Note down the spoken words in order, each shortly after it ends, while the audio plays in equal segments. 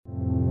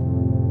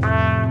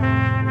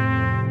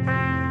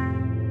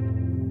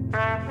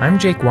I'm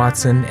Jake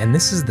Watson, and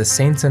this is the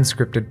Saints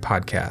Unscripted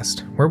podcast,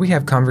 where we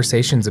have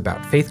conversations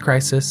about faith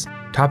crisis,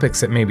 topics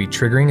that may be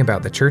triggering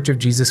about the Church of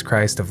Jesus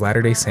Christ of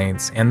Latter-day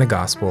Saints and the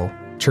Gospel,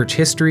 church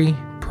history,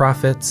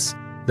 prophets,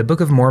 the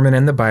Book of Mormon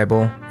and the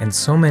Bible, and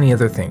so many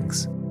other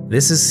things.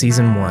 This is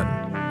Season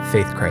 1,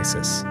 Faith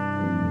Crisis.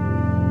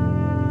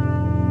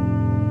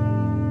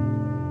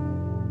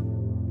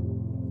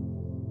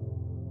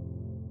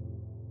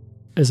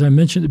 As I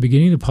mentioned at the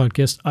beginning of the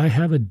podcast, I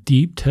have a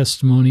deep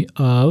testimony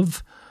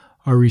of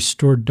our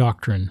restored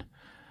doctrine.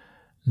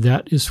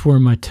 That is where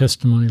my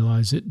testimony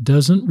lies. It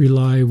doesn't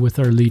rely with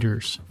our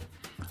leaders.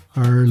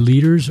 Our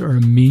leaders are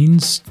a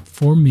means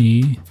for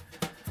me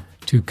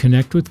to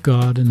connect with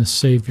God and the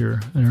Savior,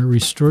 and our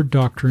restored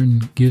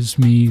doctrine gives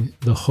me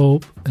the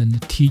hope and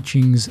the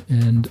teachings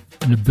and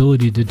an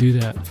ability to do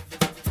that.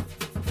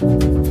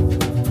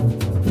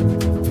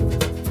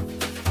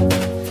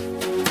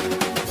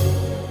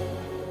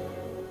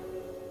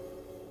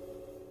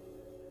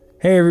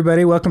 Hey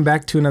everybody, welcome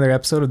back to another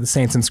episode of the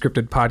Saints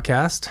Unscripted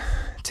podcast.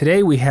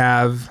 Today we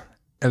have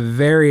a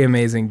very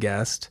amazing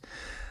guest.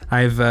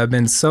 I've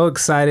been so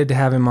excited to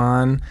have him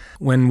on.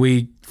 When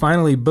we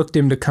finally booked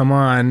him to come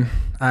on,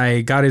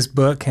 I got his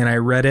book and I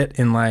read it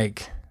in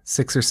like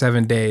 6 or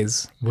 7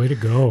 days. Way to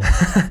go.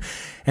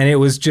 And it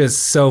was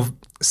just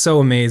so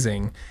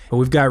amazing. But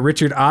we've got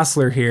Richard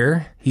Ostler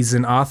here. He's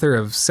an author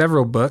of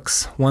several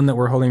books. One that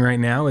we're holding right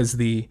now is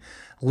the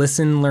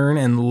Listen, Learn,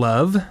 and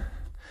Love,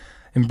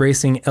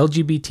 Embracing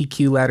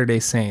LGBTQ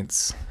Latter-day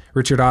Saints.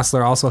 Richard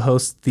Ostler also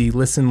hosts the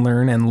Listen,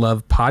 Learn, and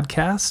Love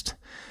podcast.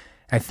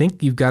 I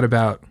think you've got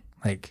about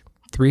like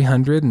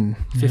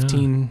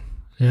 315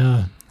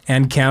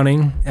 and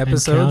counting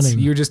episodes.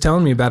 You were just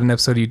telling me about an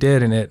episode you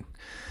did, and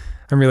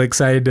I'm really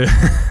excited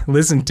to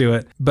listen to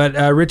it. But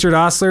Richard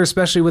Ostler,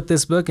 especially with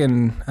this book,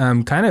 and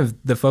kind of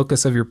the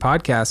focus of your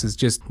podcast is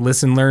just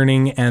listen,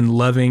 learning, and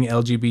loving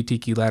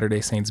LGBTQ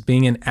Latter-day Saints,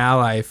 being an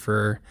ally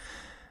for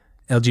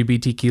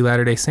LGBTQ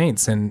Latter-day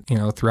Saints. And,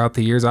 throughout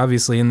the years,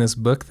 obviously in this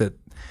book that,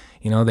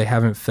 they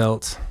haven't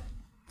felt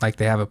like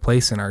they have a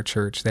place in our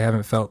church. They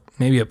haven't felt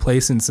maybe a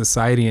place in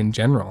society in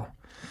general.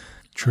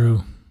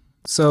 True.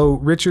 So,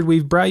 Richard,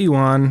 we've brought you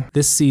on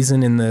this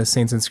season in the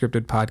Saints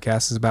Unscripted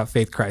podcast is about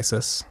faith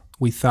crisis.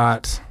 We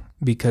thought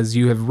because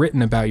you have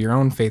written about your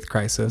own faith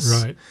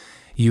crisis, right?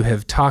 You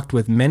have talked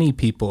with many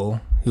people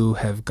who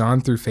have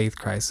gone through faith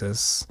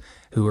crisis,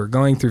 who are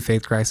going through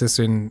faith crisis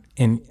and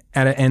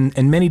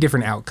many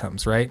different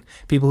outcomes, right?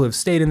 People who have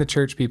stayed in the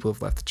church, people who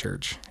have left the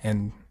church,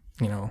 and,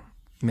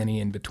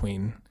 many in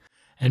between.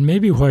 And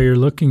maybe while you're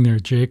looking there,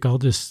 Jake, I'll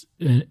just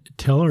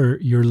tell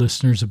your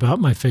listeners about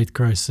my faith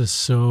crisis.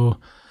 So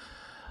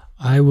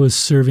I was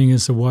serving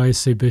as a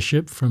YSA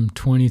bishop from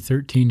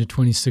 2013 to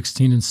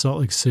 2016 in Salt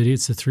Lake City.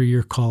 It's a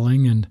 3-year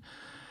calling, and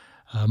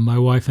my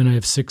wife and I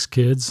have 6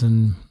 kids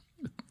and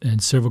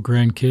several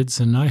grandkids,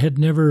 and I had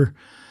never...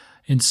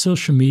 In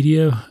social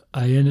media,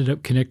 I ended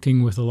up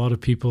connecting with a lot of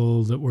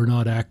people that were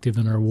not active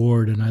in our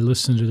ward, and I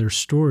listened to their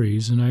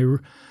stories, and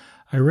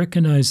I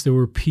recognized there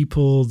were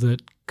people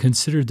that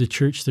considered the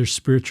church their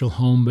spiritual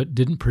home but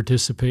didn't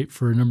participate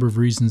for a number of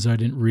reasons I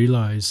didn't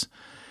realize.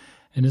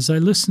 And as I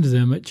listened to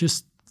them,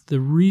 the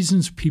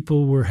reasons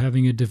people were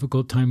having a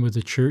difficult time with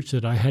the church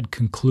that I had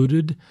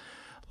concluded,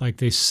 like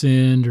they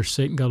sinned or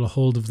Satan got a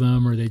hold of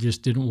them or they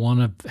just didn't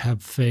want to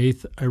have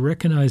faith, I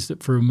recognized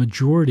that for a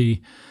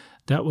majority,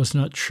 that was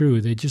not true.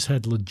 They just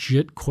had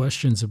legit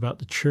questions about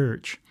the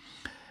church.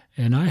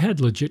 And I had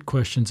legit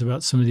questions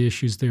about some of the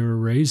issues they were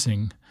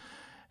raising.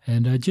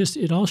 And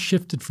it all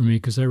shifted for me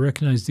because I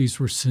recognized these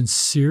were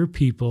sincere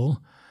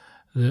people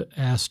that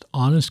asked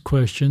honest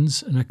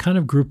questions. And I kind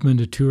of grouped them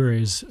into 2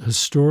 areas: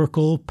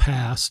 historical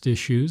past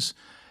issues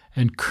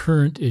and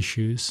current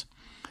issues.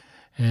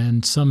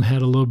 And some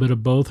had a little bit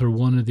of both or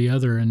one or the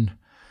other.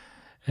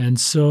 And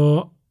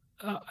so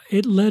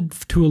it led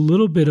to a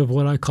little bit of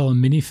what I call a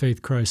mini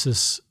faith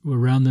crisis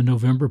around the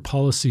November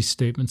policy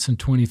statements in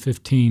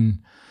 2015.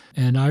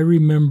 And I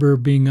remember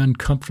being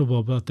uncomfortable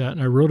about that,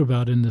 and I wrote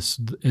about it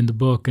in the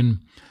book. And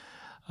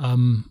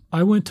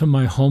I went to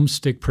my home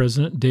stake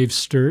president, Dave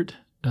Sturt,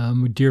 a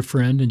dear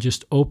friend, and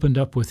just opened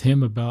up with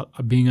him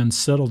about being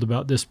unsettled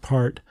about this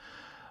part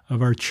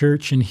of our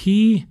church. And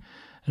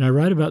I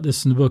write about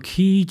this in the book,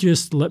 he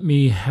just let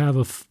me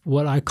have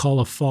what I call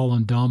a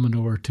fallen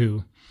domino or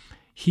two.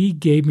 He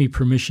gave me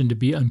permission to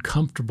be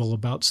uncomfortable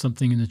about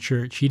something in the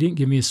church. He didn't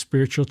give me a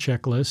spiritual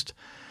checklist.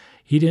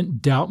 He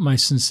didn't doubt my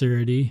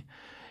sincerity.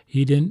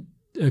 He didn't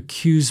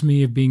accuse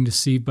me of being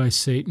deceived by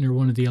Satan or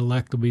one of the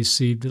elect will be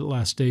deceived at the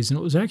last days. And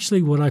it was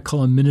actually what I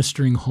call a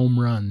ministering home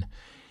run.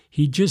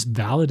 He just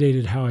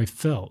validated how I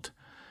felt.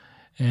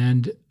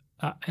 And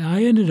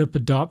I ended up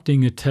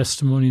adopting a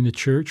testimony in the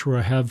church where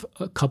I have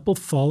a couple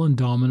fallen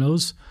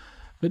dominoes.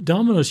 But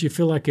dominoes, you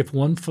feel like if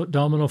one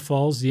domino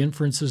falls, the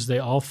inference is they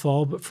all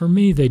fall. But for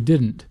me, they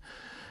didn't.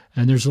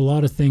 And there's a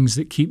lot of things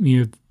that keep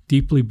me a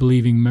deeply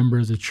believing member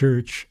of the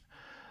church,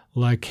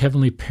 like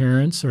heavenly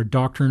parents, our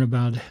doctrine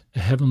about a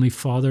heavenly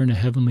father and a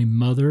heavenly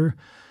mother,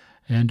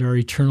 and our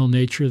eternal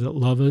nature that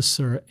love us,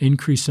 our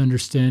increased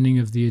understanding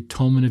of the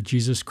atonement of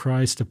Jesus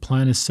Christ, a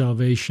plan of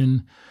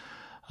salvation,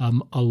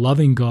 a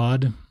loving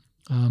God,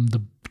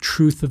 the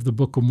truth of the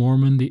Book of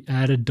Mormon, the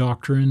added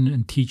doctrine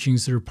and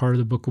teachings that are part of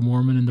the Book of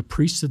Mormon, and the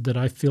priesthood that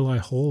I feel I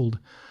hold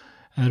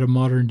at a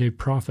modern-day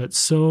prophet.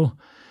 So,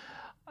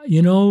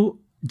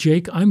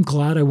 Jake, I'm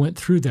glad I went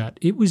through that.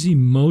 It was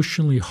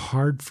emotionally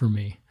hard for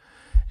me.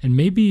 And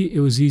maybe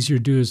it was easier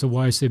to do as a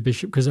YSA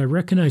bishop because I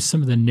recognized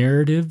some of the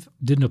narrative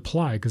didn't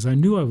apply because I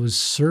knew I was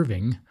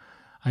serving.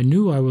 I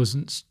knew I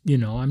wasn't,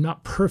 I'm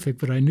not perfect,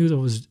 but I knew that I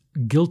was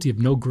guilty of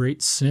no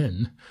great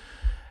sin.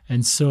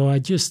 And so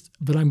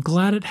but I'm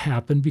glad it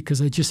happened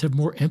because I just have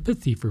more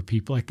empathy for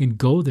people. I can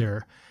go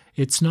there.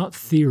 It's not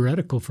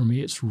theoretical for me,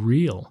 it's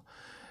real.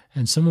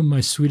 And some of my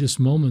sweetest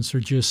moments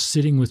are just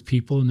sitting with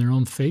people in their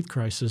own faith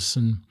crisis.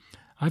 And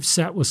I've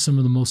sat with some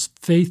of the most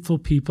faithful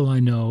people I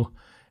know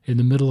in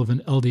the middle of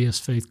an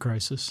LDS faith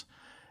crisis.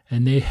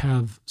 And they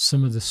have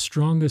some of the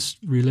strongest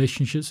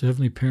relationships with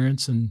Heavenly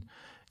Parents and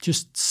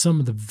just some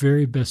of the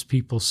very best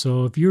people.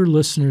 So if your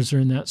listeners are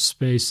in that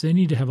space, they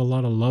need to have a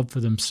lot of love for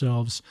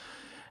themselves.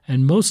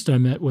 And most I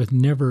met with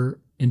never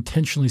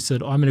intentionally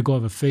said, I'm going to go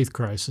have a faith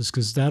crisis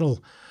because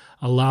that'll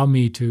allow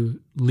me to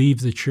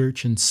leave the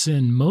church and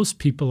sin. Most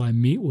people I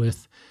meet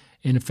with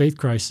in a faith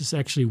crisis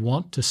actually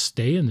want to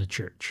stay in the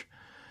church.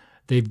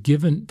 They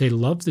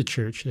love the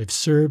church, they've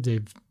served,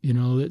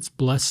 it's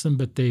blessed them,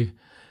 but they're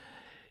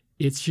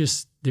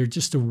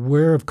just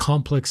aware of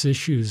complex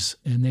issues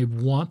and they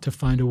want to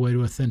find a way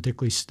to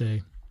authentically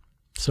stay.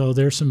 So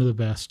they're some of the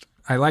best.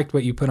 I liked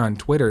what you put on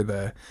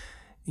Twitter,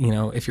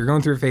 if you're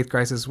going through a faith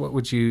crisis, what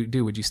would you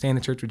do? Would you stay in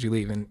the church? Would you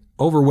leave? And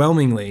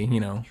overwhelmingly,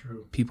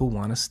 True. People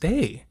want to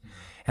stay.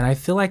 And I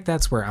feel like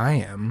that's where I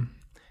am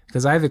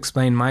because I've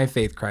explained my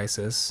faith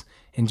crisis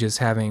in just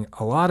having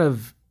a lot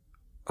of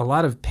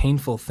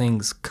painful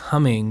things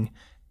coming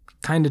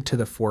kind of to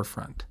the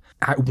forefront.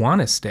 I want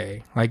to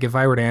stay. Like if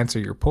I were to answer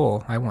your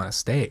poll, I want to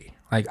stay.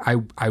 Like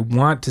I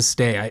want to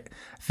stay. I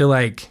feel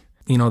like,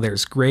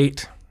 there's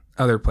great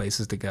other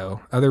places to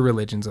go, other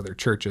religions, other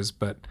churches,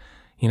 but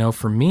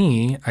for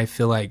me, I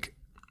feel like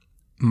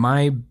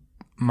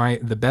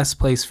the best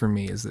place for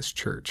me is this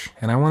church,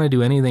 and I want to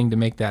do anything to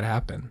make that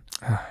happen.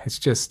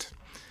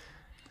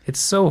 It's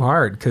so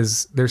hard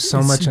because there's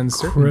so much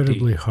uncertainty.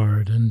 Incredibly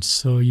hard, and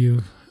so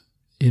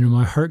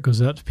my heart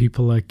goes out to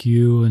people like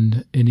you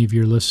and any of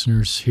your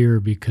listeners here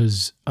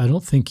because I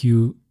don't think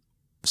you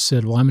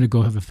said, "Well, I'm going to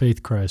go have a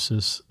faith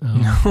crisis."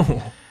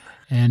 No.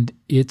 And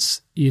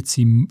it's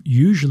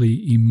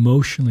usually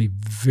emotionally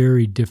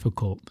very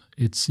difficult.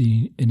 It's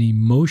an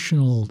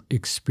emotional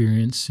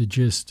experience to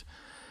just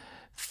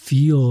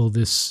feel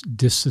this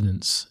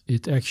dissonance.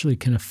 It actually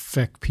can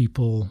affect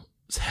people's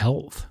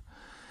health.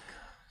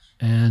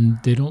 And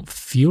they don't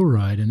feel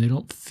right and they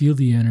don't feel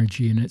the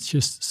energy. And it's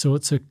just, so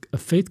it's a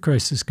faith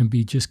crisis can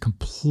be just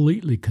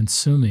completely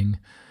consuming.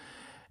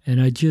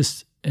 And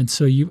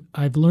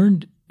I've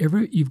learned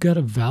you've got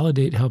to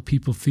validate how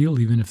people feel,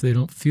 even if they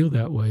don't feel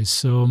that way.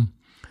 So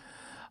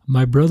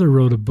my brother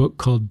wrote a book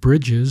called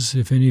Bridges.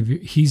 If any of you,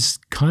 he's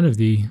kind of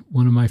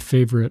one of my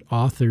favorite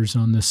authors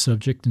on this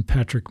subject, and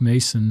Patrick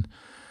Mason.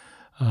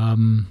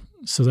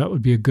 So that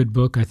would be a good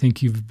book. I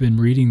think you've been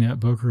reading that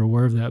book or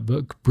aware of that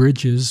book,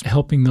 Bridges,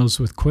 helping those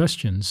with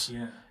questions.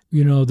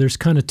 Yeah. There's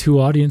kind of two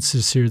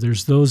audiences here.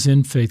 There's those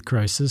in faith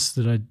crisis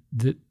that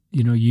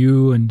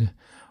you and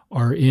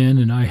are in,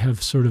 and I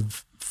have sort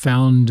of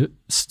found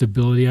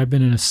stability. I've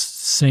been in a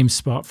same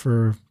spot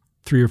for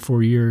 3 or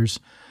 4 years.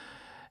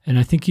 And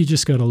I think you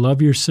just got to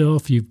love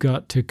yourself. You've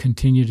got to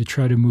continue to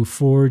try to move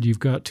forward. You've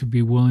got to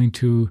be willing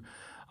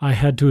I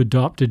had to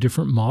adopt a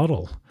different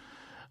model,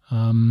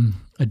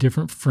 a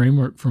different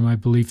framework for my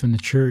belief in the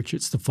church.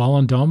 It's the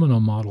fallen domino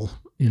model,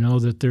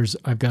 that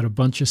I've got a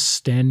bunch of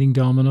standing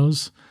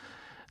dominoes,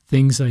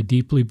 things I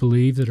deeply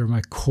believe that are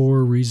my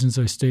core reasons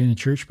I stay in the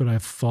church, but I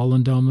have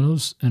fallen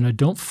dominoes, and I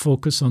don't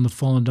focus on the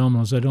fallen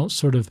dominoes. I don't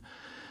sort of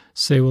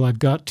say, well, I've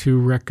got to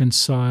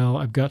reconcile,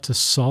 I've got to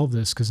solve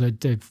this because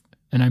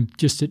I'm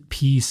just at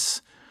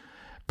peace.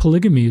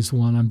 Polygamy is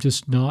one.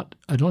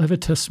 I don't have a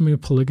testimony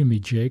of polygamy,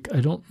 Jake. I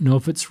don't know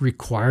if it's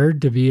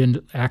required to be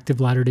an active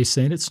Latter-day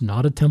Saint. It's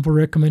not a temple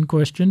recommend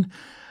question.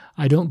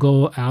 I don't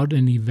go out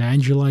and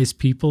evangelize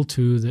people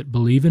that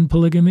believe in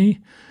polygamy,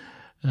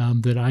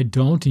 that I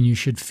don't, and you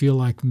should feel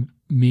like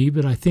me.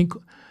 But I think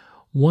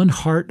one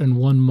heart and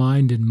one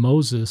mind in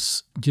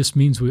Moses just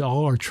means we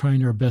all are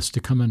trying our best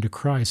to come unto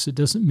Christ. It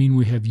doesn't mean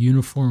we have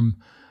uniform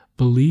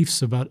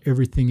beliefs about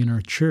everything in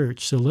our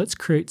church. So let's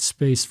create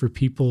space for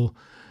people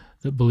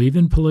that believe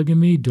in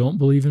polygamy, don't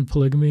believe in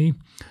polygamy,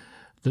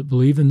 that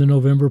believe in the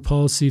November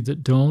policy,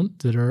 that don't,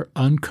 that are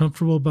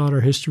uncomfortable about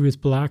our history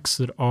with blacks,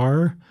 that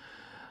are.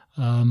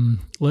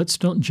 Let's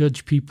don't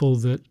judge people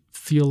that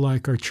feel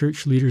like our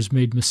church leaders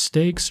made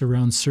mistakes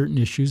around certain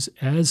issues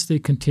as they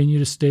continue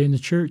to stay in the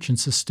church and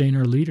sustain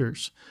our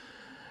leaders.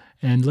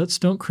 And let's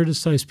don't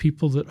criticize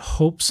people that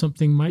hope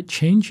something might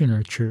change in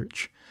our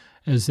church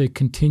as they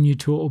continue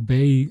to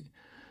obey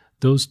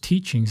those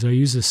teachings. I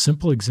use a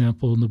simple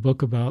example in the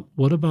book about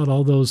what about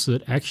all those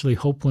that actually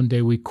hope one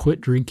day we quit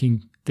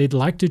drinking. They'd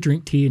like to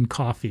drink tea and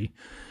coffee.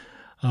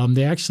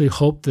 They actually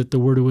hope that the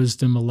Word of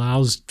Wisdom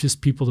allows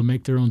just people to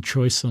make their own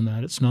choice on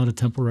that. It's not a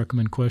temple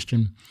recommend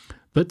question.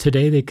 But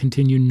today they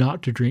continue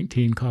not to drink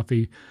tea and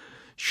coffee.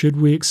 Should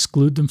we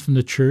exclude them from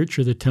the church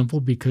or the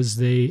temple because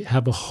they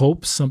have a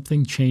hope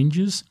something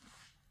changes?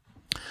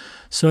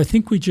 So I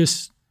think we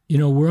just,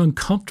 we're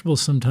uncomfortable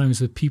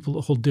sometimes with people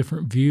that hold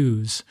different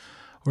views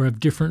or have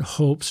different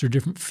hopes or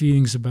different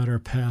feelings about our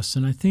past.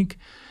 And I think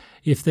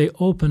if they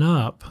open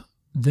up,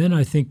 then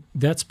I think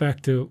that's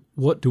back to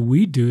what do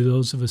we do,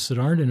 those of us that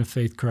aren't in a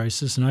faith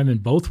crisis, and I'm in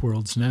both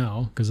worlds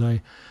now because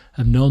I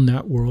have known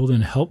that world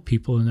and helped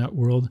people in that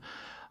world.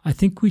 I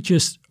think we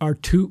just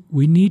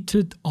we need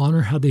to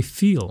honor how they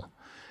feel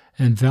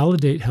and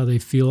validate how they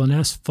feel and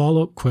ask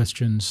follow-up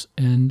questions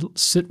and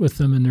sit with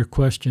them in their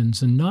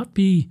questions and not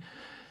be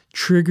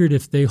triggered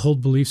if they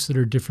hold beliefs that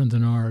are different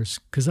than ours.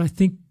 Because I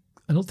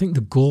don't think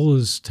the goal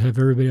is to have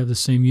everybody have the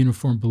same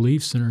uniform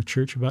beliefs in our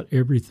church about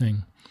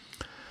everything.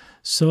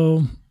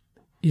 So,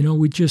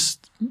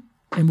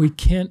 we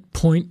can't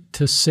point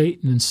to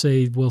Satan and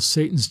say, well,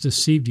 Satan's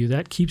deceived you.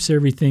 That keeps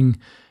everything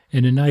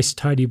in a nice,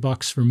 tidy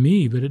box for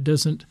me, but it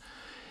doesn't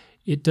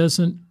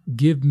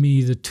give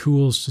me the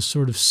tools to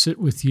sort of sit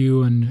with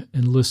you and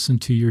listen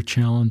to your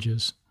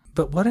challenges.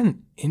 But what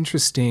an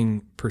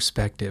interesting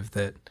perspective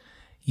that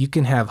you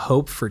can have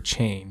hope for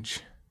change.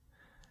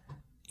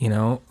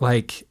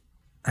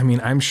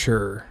 I'm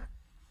sure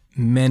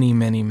many,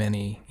 many,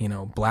 many,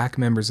 black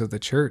members of the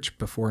church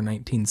before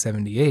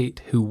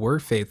 1978 who were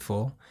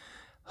faithful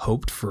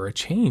hoped for a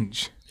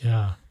change.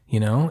 Yeah.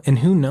 And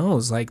who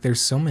knows,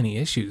 there's so many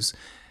issues.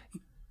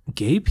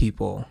 Gay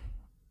people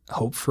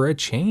hope for a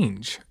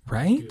change,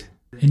 right?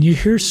 And you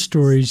hear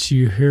stories,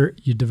 you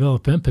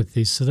develop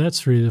empathy. So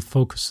that's really the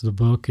focus of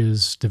the book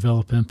is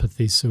develop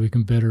empathy so we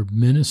can better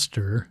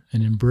minister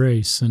and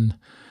embrace. And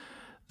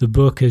the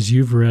book, as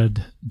you've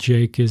read,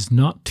 Jake, is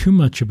not too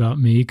much about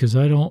me because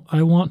I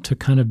want to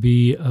kind of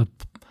be a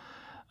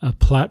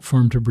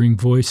platform to bring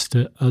voice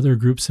to other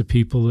groups of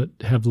people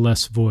that have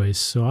less voice.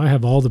 So I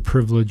have all the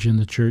privilege in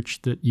the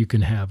church that you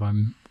can have.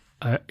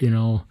 I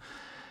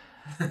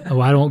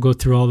won't go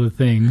through all the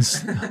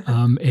things,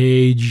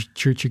 age,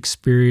 church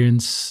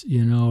experience,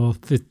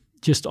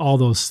 just all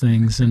those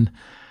things. And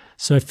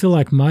so I feel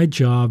like my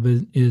job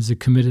as a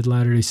committed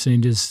Latter-day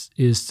Saint is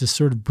to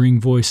sort of bring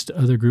voice to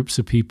other groups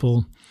of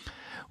people,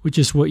 which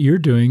is what you're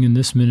doing in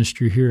this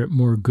ministry here at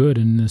More Good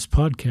and this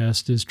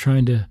podcast is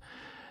trying to,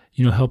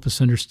 help us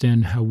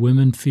understand how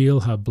women feel,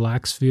 how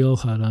blacks feel,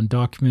 how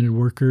undocumented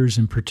workers,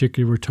 in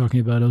particular, we're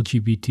talking about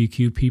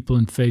LGBTQ people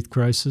in faith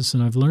crisis.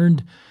 And I've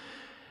learned,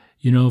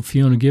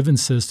 Fiona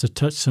Givens says to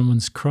touch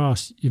someone's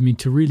cross,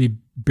 to really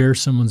bear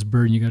someone's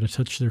burden, you got to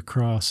touch their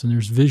cross. And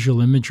there's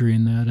visual imagery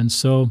in that. And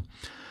so,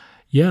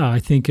 yeah, I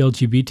think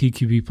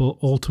LGBTQ people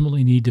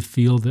ultimately need to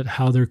feel that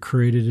how they're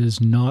created is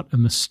not a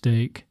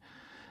mistake,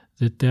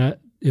 that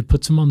it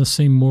puts them on the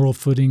same moral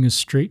footing as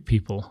straight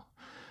people.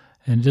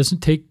 And it doesn't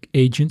take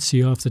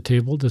agency off the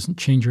table, it doesn't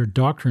change our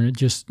doctrine. It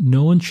just,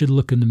 no one should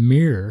look in the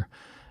mirror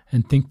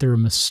and think they're a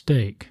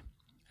mistake.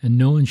 And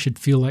no one should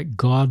feel like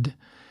God.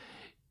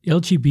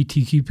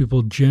 LGBTQ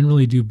people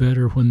generally do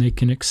better when they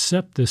can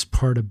accept this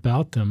part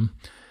about them,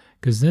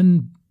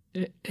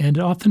 and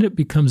often it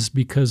becomes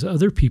because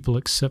other people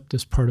accept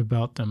this part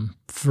about them,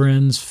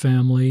 friends,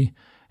 family,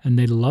 and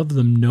they love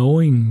them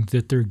knowing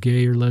that they're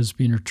gay or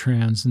lesbian or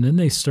trans. And then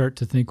they start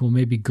to think, well,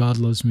 maybe God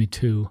loves me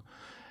too.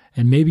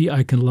 And maybe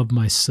I can love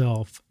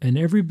myself. And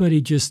everybody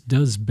just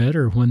does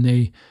better when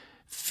they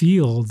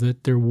feel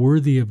that they're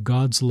worthy of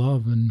God's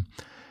love. And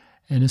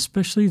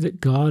especially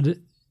that God,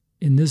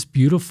 in this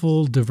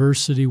beautiful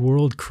diversity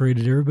world,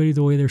 created everybody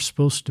the way they're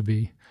supposed to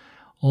be.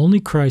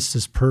 Only Christ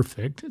is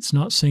perfect. It's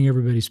not saying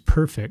everybody's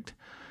perfect,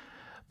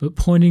 but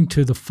pointing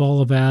to the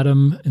fall of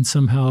Adam and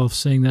somehow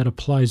saying that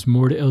applies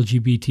more to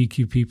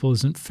LGBTQ people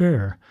isn't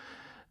fair.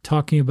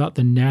 Talking about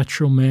the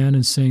natural man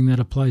and saying that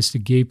applies to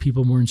gay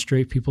people more than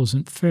straight people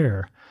isn't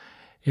fair.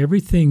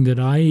 Everything that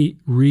I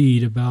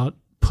read about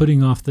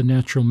putting off the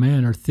natural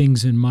man are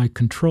things in my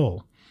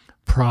control.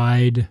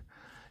 Pride,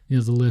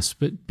 the list.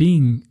 But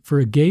being, for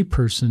a gay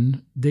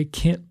person,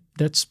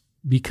 that's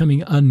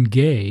becoming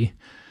ungay.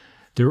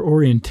 Their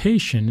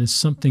orientation is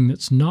something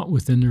that's not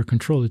within their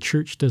control. The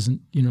church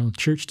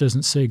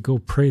doesn't say, go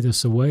pray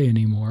this away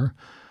anymore,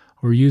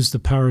 or use the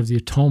power of the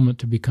atonement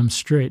to become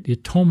straight. The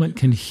atonement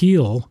can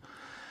heal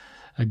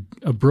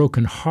a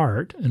broken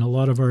heart, and a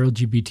lot of our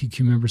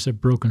LGBTQ members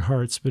have broken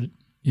hearts, but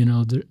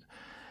it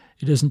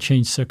doesn't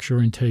change sexual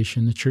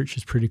orientation. The church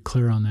is pretty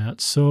clear on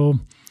that. So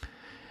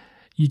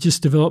you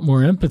just develop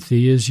more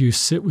empathy as you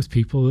sit with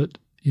people that,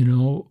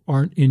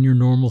 aren't in your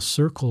normal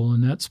circle,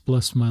 and that's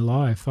blessed my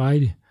life.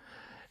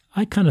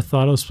 I kind of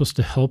thought I was supposed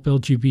to help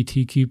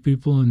LGBTQ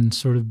people and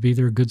sort of be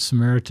their good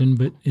Samaritan,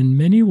 but in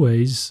many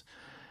ways,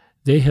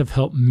 they have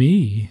helped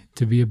me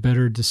to be a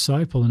better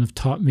disciple and have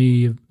taught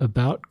me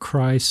about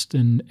Christ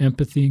and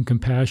empathy and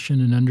compassion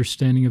and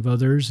understanding of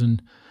others.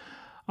 And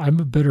I'm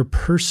a better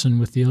person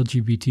with the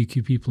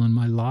LGBTQ people in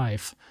my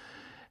life.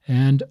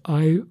 And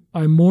I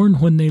mourn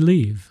when they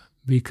leave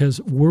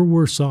because we're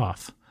worse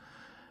off.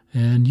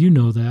 And you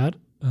know that.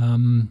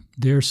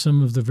 They're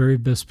some of the very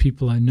best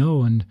people I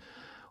know. And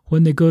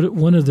when they go to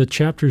one of the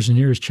chapters in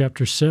here is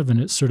chapter 7,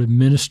 it's sort of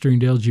ministering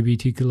to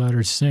LGBTQ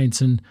Latter-day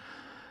Saints. And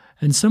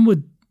some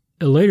would,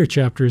 a later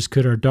chapter is,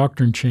 could our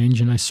doctrine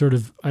change? And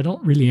I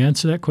don't really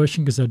answer that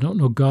question because I don't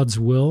know God's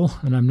will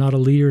and I'm not a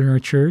leader in our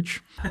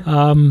church.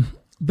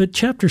 But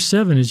chapter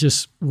 7 is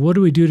just, what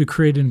do we do to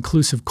create an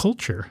inclusive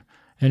culture?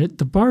 And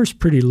the bar is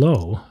pretty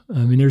low. I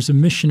mean, there's a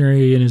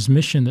missionary in his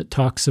mission that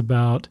talks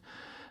about,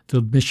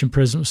 the mission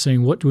president was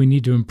saying, what do we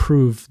need to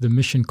improve the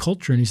mission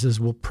culture? And he says,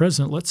 well,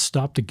 President, let's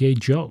stop the gay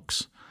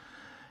jokes.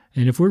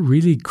 And if we're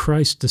really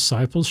Christ's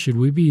disciples, should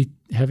we be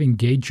having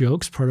gay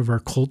jokes part of our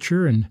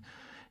culture? And,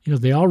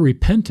 they all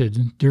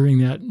repented during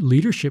that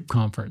leadership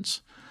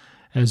conference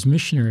as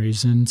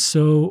missionaries. And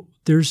so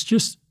there's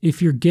just,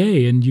 if you're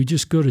gay and you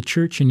just go to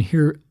church and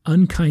hear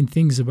unkind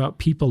things about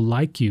people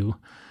like you,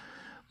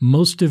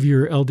 most of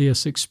your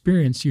LDS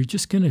experience, you're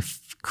just going to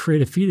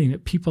create a feeling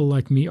that people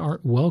like me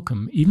aren't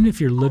welcome, even if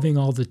you're living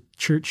all the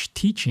church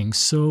teachings.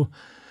 So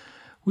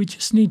we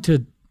just need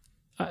to,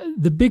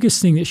 the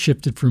biggest thing that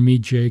shifted for me,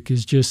 Jake,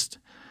 is just,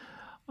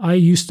 I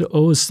used to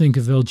always think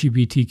of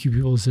LGBTQ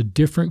people as a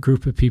different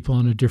group of people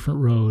on a different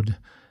road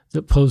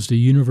that posed a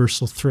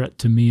universal threat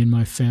to me and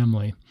my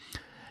family.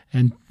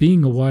 And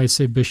being a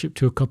YSA bishop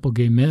to a couple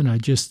gay men,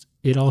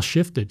 it all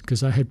shifted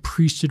because I had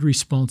priesthood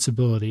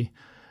responsibility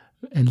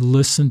and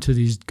listened to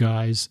these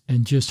guys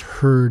and just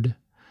heard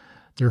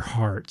their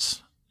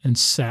hearts and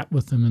sat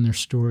with them in their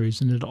stories.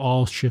 And it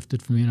all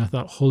shifted for me. And I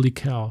thought, holy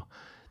cow,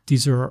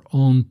 these are our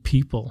own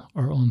people,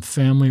 our own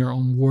family, our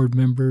own ward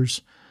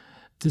members.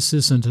 This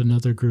isn't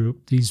another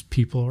group. These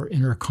people are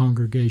in our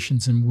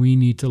congregations, and we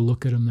need to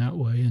look at them that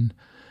way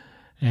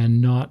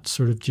and not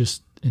sort of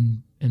just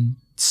and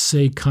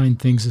say kind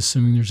things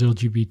assuming there's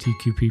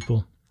LGBTQ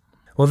people.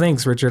 Well,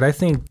 thanks, Richard. I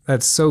think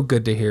that's so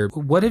good to hear.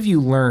 What have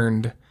you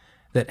learned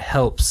that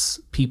helps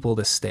people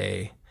to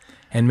stay,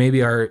 and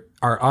maybe our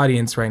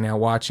audience right now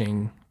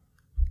watching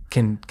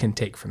can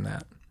take from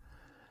that?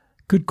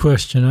 Good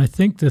question. I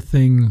think the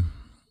thing,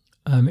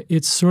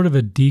 it's sort of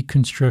a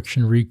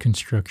deconstruction,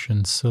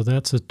 reconstruction. So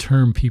that's a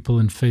term people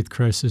in Faith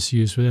Crisis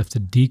use. We have to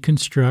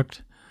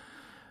deconstruct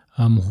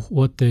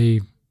what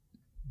they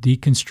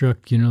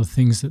deconstruct,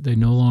 things that they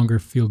no longer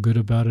feel good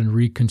about, and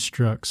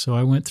reconstruct. So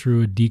I went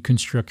through a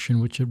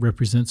deconstruction, which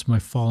represents my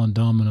fallen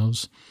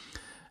dominoes.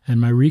 And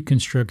my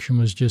reconstruction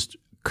was just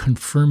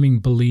confirming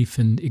belief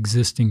in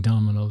existing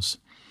dominoes.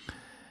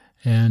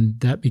 And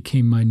that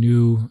became my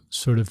new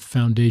sort of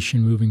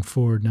foundation moving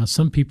forward. Now,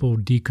 some people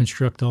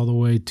deconstruct all the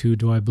way to,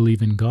 do I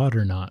believe in God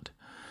or not?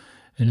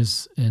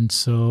 And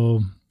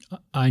so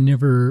I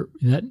never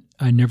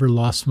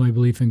lost my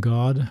belief in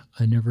God.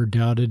 I never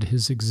doubted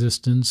his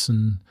existence.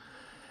 And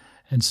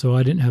so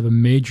I didn't have a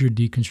major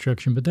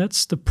deconstruction, but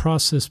that's the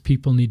process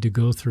people need to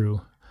go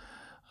through.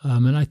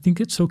 And I think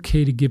it's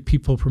okay to give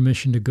people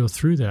permission to go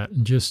through that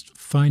and just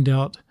find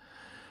out.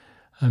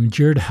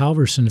 Jared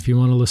Halverson, if you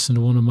want to listen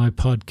to one of my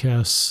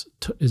podcasts,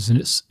 is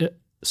a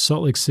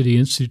Salt Lake City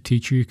Institute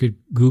teacher. You could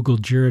Google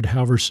Jared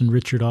Halverson,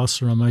 Richard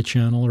Ostler on my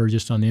channel or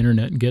just on the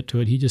internet and get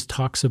to it. He just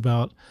talks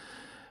about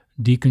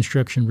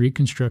deconstruction,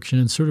 reconstruction,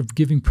 and sort of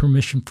giving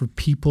permission for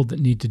people that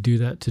need to do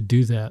that to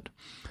do that.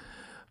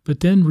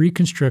 But then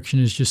reconstruction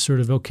is just sort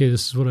of, okay,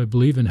 this is what I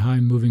believe in, how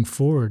I'm moving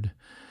forward.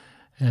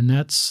 And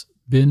that's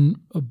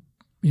been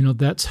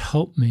that's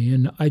helped me.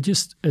 And I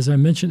just, as I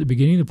mentioned at the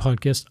beginning of the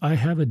podcast, I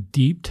have a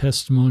deep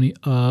testimony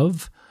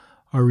of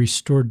our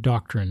restored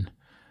doctrine.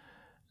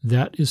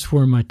 That is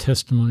where my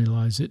testimony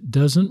lies. It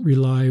doesn't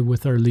rely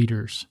with our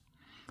leaders.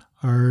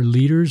 Our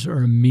leaders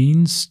are a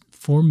means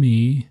for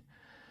me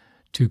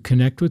to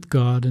connect with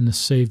God and the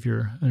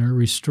Savior. And our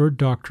restored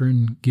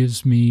doctrine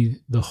gives me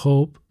the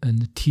hope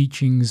and the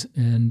teachings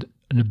and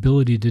an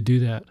ability to do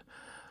that.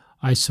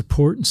 I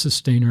support and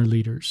sustain our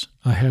leaders.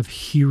 I have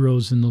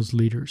heroes in those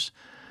leaders.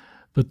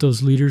 But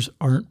those leaders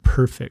aren't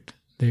perfect.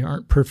 They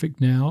aren't perfect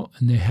now,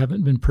 and they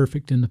haven't been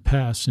perfect in the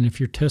past. And if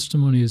your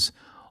testimony is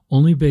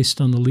only based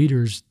on the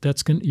leaders,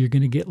 you're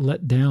going to get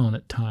let down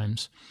at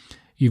times.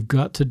 You've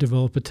got to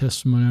develop a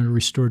testimony on a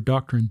restored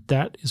doctrine.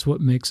 That is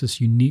what makes us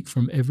unique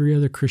from every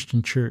other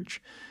Christian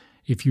church.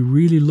 If you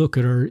really look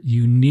at our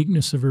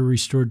uniqueness of our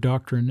restored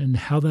doctrine and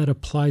how that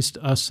applies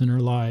to us in our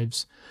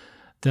lives,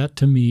 that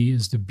to me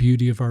is the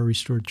beauty of our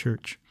restored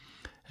church.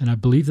 And I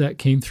believe that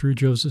came through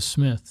Joseph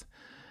Smith.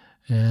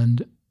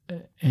 And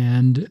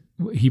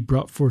he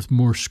brought forth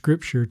more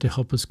scripture to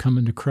help us come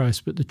into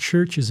Christ. But the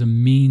church is a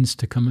means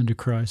to come into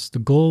Christ. The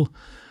goal,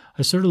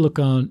 I sort of look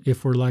on,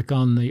 if we're like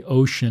on the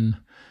ocean,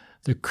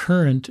 the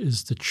current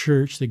is the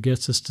church that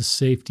gets us to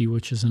safety,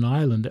 which is an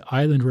island. The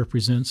island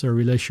represents our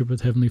relationship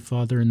with Heavenly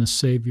Father and the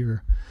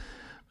Savior.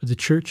 But the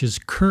church is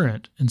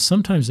current, and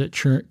sometimes that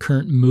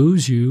current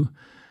moves you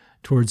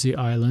towards the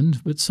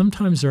island, but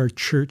sometimes our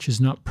church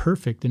is not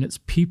perfect, and its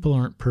people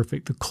aren't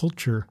perfect, the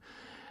culture.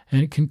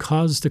 And it can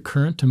cause the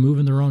current to move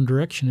in the wrong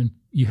direction,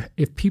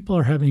 if people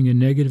are having a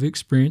negative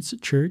experience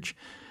at church,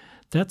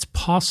 that's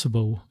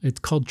possible. It's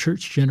called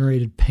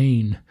church-generated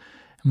pain.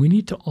 And we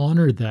need to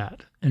honor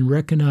that and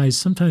recognize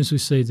sometimes we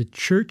say the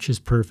church is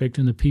perfect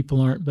and the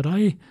people aren't, but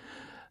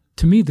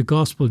to me, the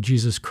gospel of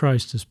Jesus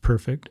Christ is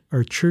perfect.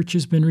 Our church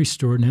has been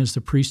restored and has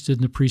the priesthood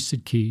and the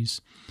priesthood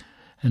keys.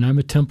 And I'm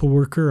a temple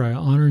worker. I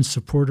honor and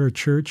support our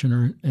church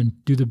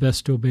and do the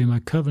best to obey my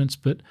covenants,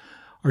 but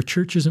our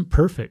church isn't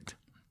perfect.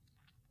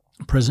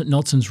 President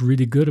Nelson's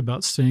really good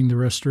about saying the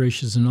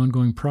restoration is an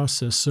ongoing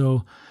process.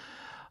 So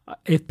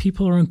if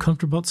people are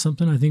uncomfortable about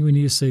something, I think we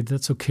need to say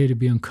that's okay to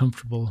be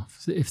uncomfortable.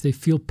 If they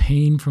feel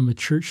pain from a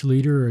church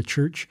leader or a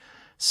church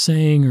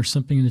saying or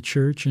something in the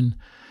church, and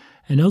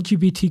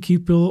LGBTQ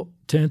people,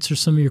 to answer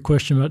some of your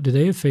question about do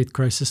they have faith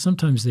crisis,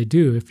 sometimes they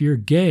do. If you're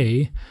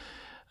gay,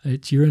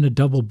 you're in a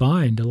double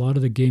bind. A lot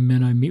of the gay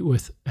men I meet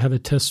with have a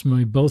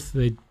testimony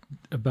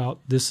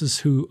about this is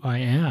who I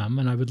am,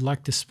 and I would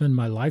like to spend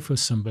my life with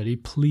somebody,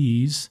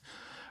 please,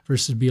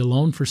 versus be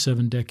alone for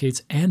 7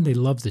 decades, and they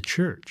love the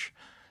church.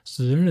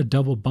 So they're in a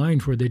double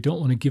bind where they don't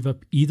want to give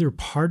up either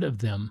part of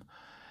them.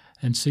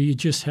 And so you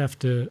just have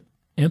to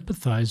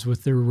empathize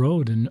with their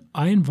road. And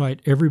I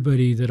invite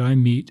everybody that I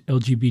meet,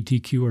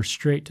 LGBTQ or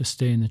straight, to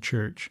stay in the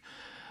church.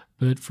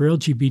 But for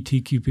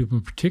LGBTQ people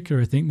in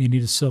particular, I think they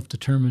need to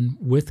self-determine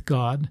with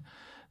God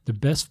the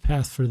best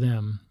path for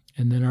them.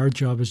 And then our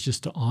job is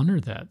just to honor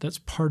that. That's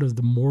part of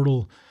the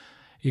mortal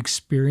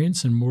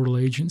experience and mortal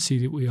agency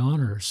that we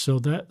honor. So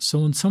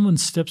when someone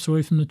steps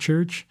away from the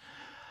church,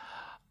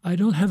 I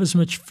don't have as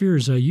much fear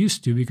as I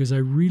used to because I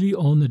really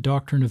own the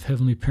doctrine of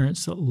heavenly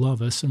parents that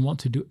love us and want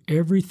to do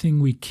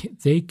everything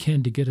they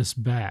can to get us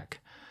back.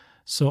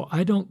 So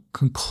I don't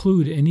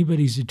conclude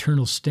anybody's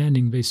eternal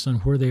standing based on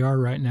where they are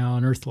right now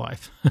on earth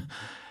life.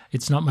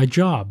 It's not my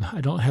job. I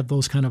don't have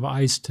those kind of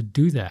eyes to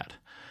do that.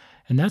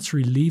 And that's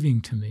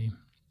relieving to me.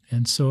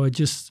 And so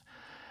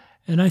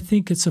I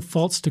think it's a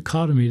false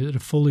dichotomy that to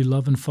fully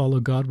love and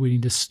follow God, we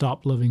need to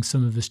stop loving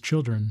some of his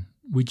children.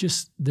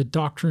 The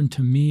doctrine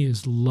to me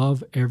is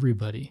love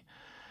everybody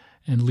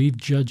and leave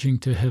judging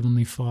to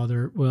Heavenly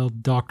Father, well,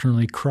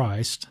 doctrinally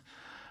Christ,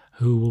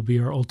 who will be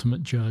our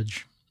ultimate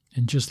judge,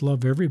 and just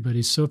love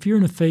everybody. So if you're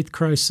in a faith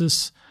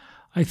crisis,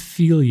 I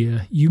feel you.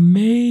 You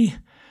may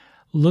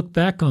look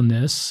back on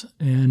this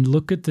and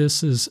look at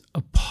this as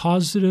a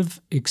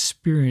positive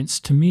experience.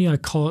 To me, I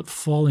call it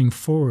falling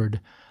forward.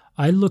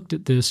 I looked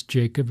at this,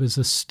 Jacob, as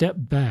a step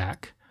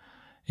back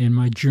in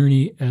my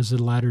journey as a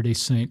Latter-day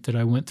Saint that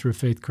I went through a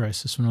faith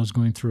crisis when I was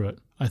going through it.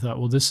 I thought,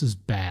 well, this is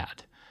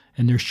bad.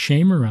 And there's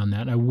shame around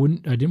that. I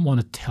didn't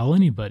want to tell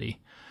anybody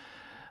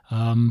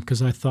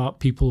because I thought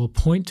people will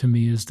point to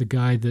me as the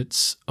guy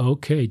that's,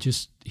 okay,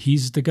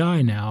 he's the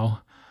guy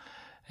now.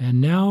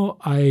 And now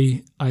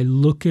I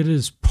look at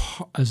it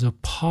as a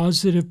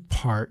positive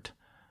part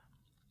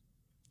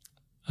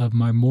of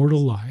my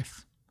mortal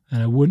life,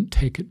 and I wouldn't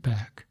take it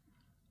back.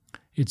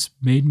 It's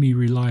made me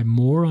rely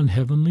more on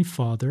Heavenly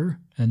Father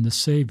and the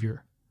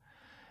Savior.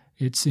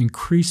 It's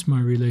increased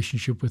my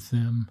relationship with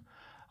them.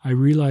 I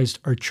realized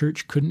our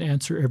church couldn't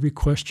answer every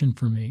question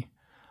for me.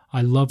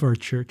 I love our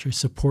church. I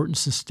support and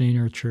sustain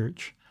our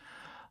church.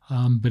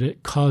 But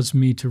it caused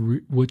me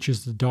which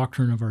is the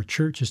doctrine of our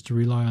church, is to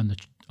rely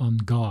on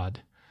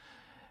God.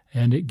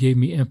 And it gave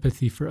me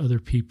empathy for other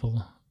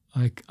people.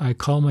 I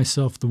call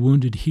myself the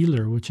wounded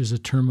healer, which is a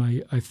term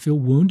I feel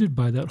wounded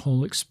by that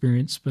whole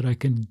experience, but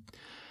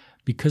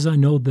because I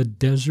know the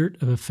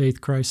desert of a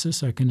faith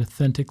crisis, I can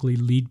authentically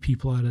lead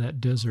people out of that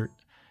desert,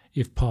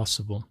 if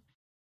possible.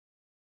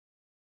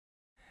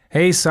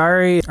 Hey,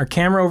 sorry, our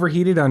camera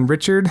overheated on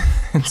Richard,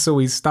 and so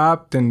we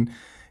stopped and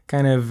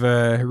kind of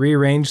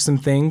rearranged some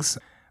things.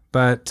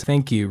 But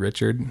thank you,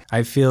 Richard.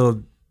 I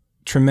feel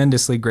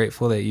tremendously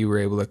grateful that you were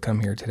able to come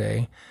here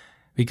today,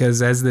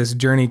 because as this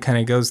journey kind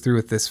of goes through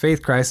with this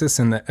faith crisis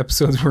and the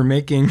episodes we're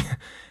making,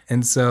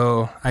 and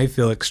so I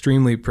feel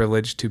extremely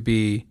privileged to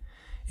be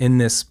in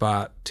this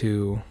spot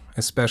to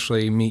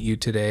especially meet you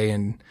today.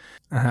 And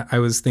I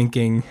was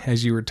thinking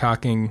as you were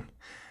talking,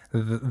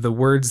 the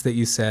words that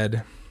you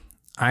said,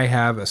 I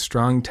have a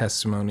strong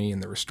testimony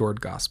in the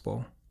restored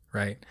gospel,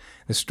 right?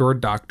 The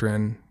restored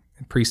doctrine,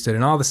 priesthood,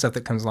 and all the stuff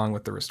that comes along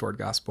with the restored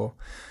gospel.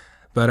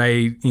 But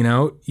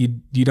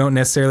you don't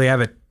necessarily have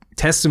a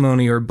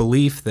testimony or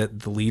belief that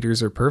the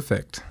leaders are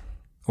perfect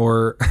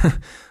or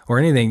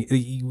anything.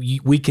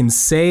 We can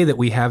say that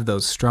we have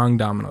those strong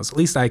dominoes. At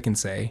least I can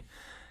say.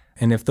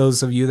 And if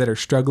those of you that are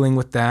struggling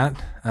with that,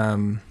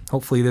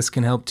 hopefully this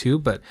can help too,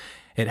 but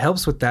it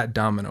helps with that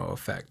domino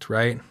effect,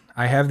 right?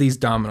 I have these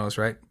dominoes,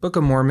 right? Book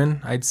of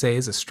Mormon, I'd say,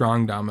 is a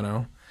strong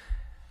domino.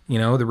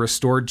 The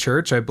restored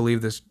church, I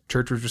believe this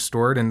church was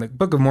restored, and the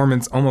Book of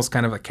Mormon's almost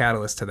kind of a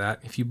catalyst to that.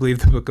 If you believe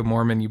the Book of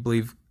Mormon, you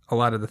believe a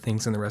lot of the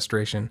things in the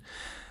restoration.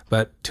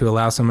 But to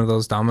allow some of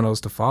those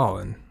dominoes to fall,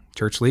 and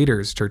church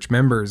leaders, church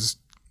members,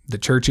 the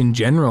church in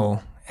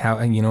general, how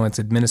its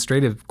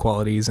administrative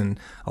qualities and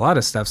a lot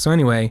of stuff. So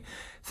anyway,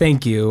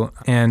 thank you,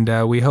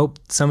 and we hope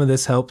some of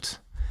this helped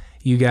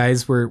you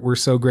guys. We're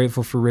so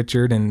grateful for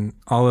Richard and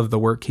all of the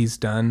work he's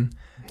done.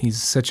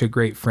 He's such a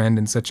great friend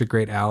and such a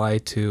great ally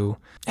to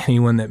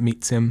anyone that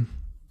meets him.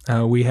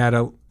 We had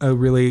a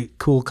really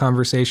cool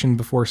conversation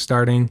before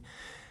starting,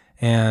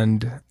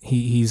 and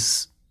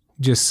he's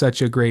just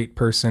such a great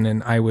person.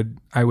 And I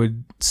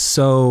would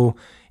so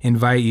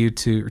invite you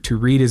to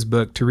read his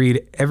book, to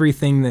read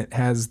everything that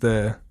has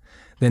the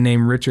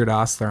name Richard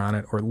Ostler on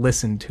it, or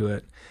listen to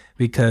it,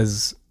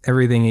 because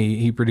everything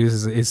he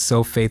produces is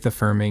so faith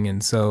affirming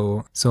and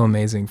so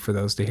amazing for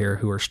those to hear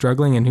who are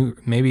struggling, and who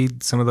maybe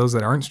some of those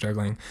that aren't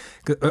struggling.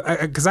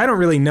 Because I don't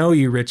really know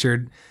you,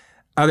 Richard,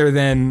 other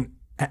than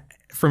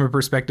from a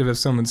perspective of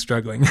someone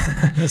struggling.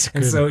 That's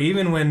good. And so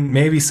even when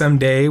maybe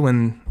someday,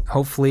 when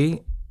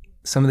hopefully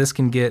some of this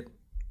can get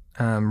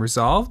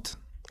resolved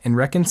and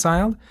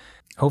reconciled,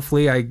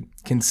 hopefully I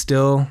can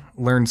still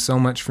learn so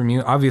much from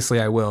you.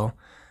 Obviously I will.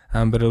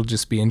 But it'll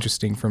just be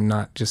interesting from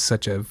not just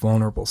such a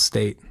vulnerable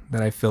state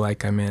that I feel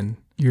like I'm in.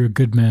 You're a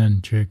good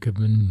man, Jacob,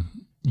 and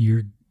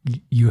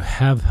you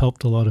have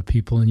helped a lot of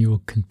people, and you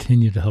will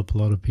continue to help a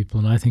lot of people.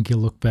 And I think you'll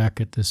look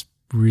back at this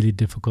really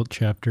difficult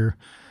chapter,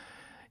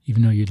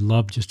 even though you'd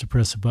love just to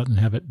press a button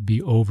and have it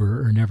be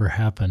over or never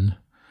happen,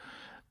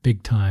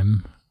 big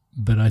time.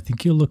 But I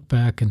think you'll look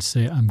back and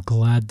say, I'm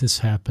glad this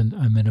happened.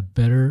 I'm in a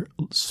better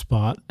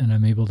spot, and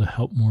I'm able to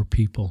help more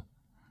people.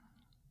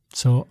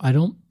 So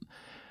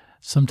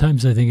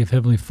sometimes I think if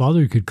Heavenly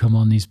Father could come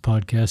on these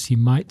podcasts, he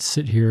might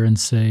sit here and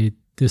say,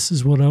 this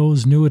is what I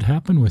always knew would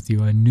happen with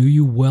you. I knew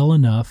you well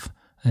enough.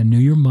 I knew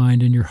your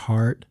mind and your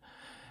heart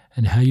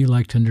and how you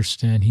like to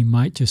understand. He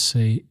might just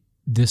say,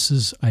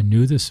 I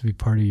knew this would be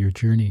part of your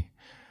journey.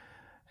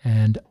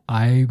 And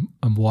I'm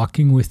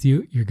walking with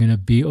you. You're going to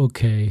be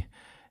okay.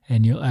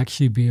 And you'll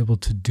actually be able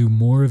to do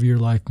more of your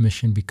life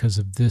mission because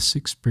of this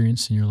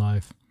experience in your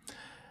life.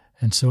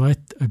 And so I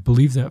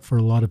believe that for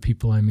a lot of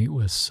people I meet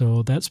with.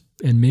 So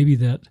and maybe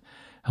that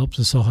helps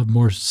us all have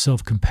more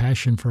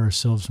self-compassion for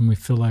ourselves when we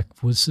feel like,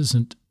 well, this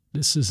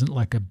isn't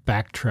like a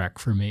backtrack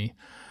for me,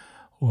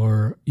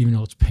 or even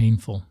though it's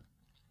painful.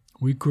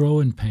 We grow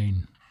in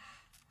pain.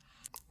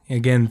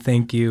 Again,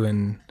 thank you,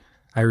 and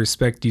I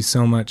respect you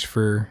so much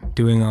for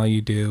doing all you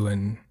do,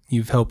 and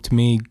you've helped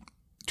me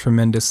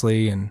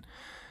tremendously, and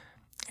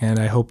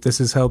I hope this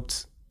has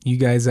helped you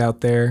guys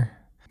out there.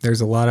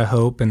 There's a lot of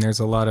hope, and there's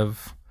a lot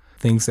of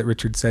things that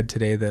Richard said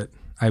today that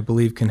I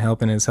believe can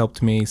help and has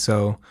helped me.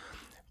 So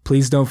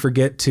please don't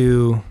forget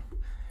to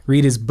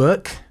read his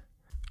book,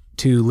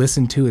 to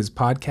listen to his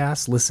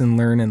podcast, Listen,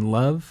 Learn, and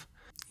Love.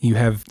 You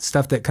have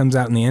stuff that comes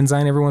out in the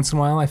Ensign every once in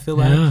a while, I feel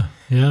like.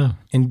 Yeah.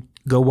 And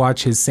go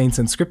watch his Saints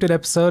Unscripted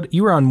episode.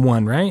 You were on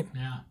one, right?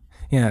 Yeah.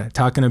 Yeah,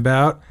 talking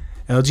about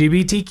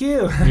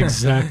LGBTQ.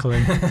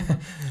 Exactly.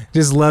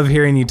 Just love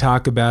hearing you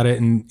talk about it,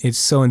 and it's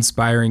so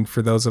inspiring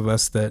for those of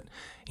us that,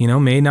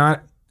 may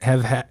not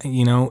have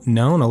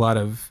known a lot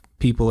of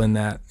people in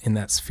that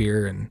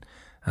sphere, and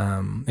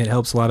it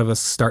helps a lot of us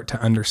start to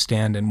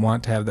understand and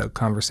want to have the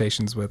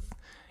conversations with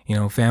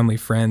family,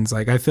 friends.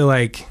 Like I feel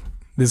like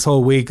this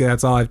whole week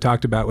that's all I've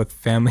talked about with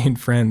family and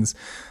friends.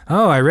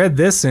 Oh, I read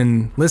this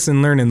in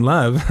Listen, Learn, and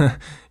Love.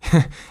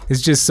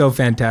 It's just so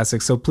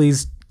fantastic. So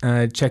please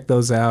check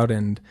those out,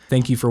 and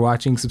thank you for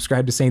watching.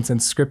 Subscribe to Saints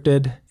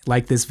Unscripted,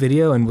 like this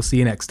video, and we'll see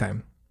you next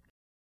time.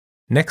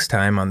 Next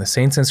time on the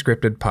Saints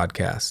Unscripted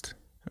podcast.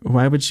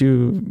 Why would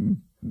you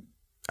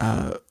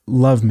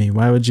love me?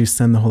 Why would you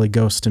send the Holy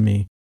Ghost to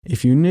me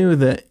if you knew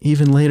that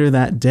even later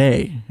that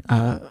day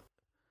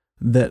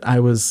that I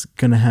was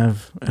going to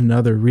have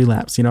another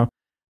relapse,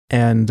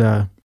 And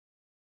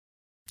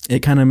it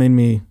kind of made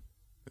me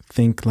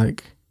think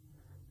like,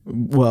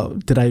 well,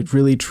 did I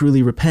really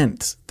truly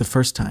repent the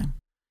first time?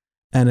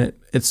 And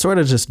it sort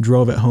of just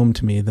drove it home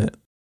to me that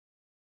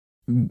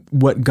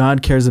what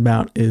God cares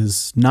about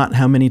is not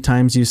how many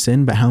times you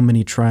sin, but how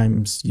many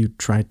times you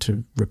try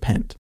to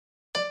repent.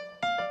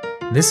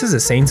 This is a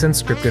Saints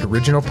Unscripted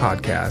original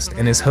podcast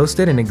and is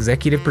hosted and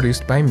executive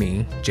produced by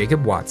me,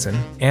 Jacob Watson,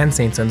 and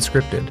Saints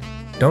Unscripted.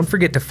 Don't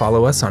forget to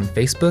follow us on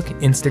Facebook,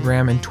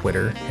 Instagram, and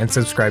Twitter, and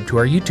subscribe to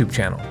our YouTube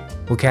channel.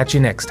 We'll catch you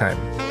next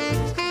time.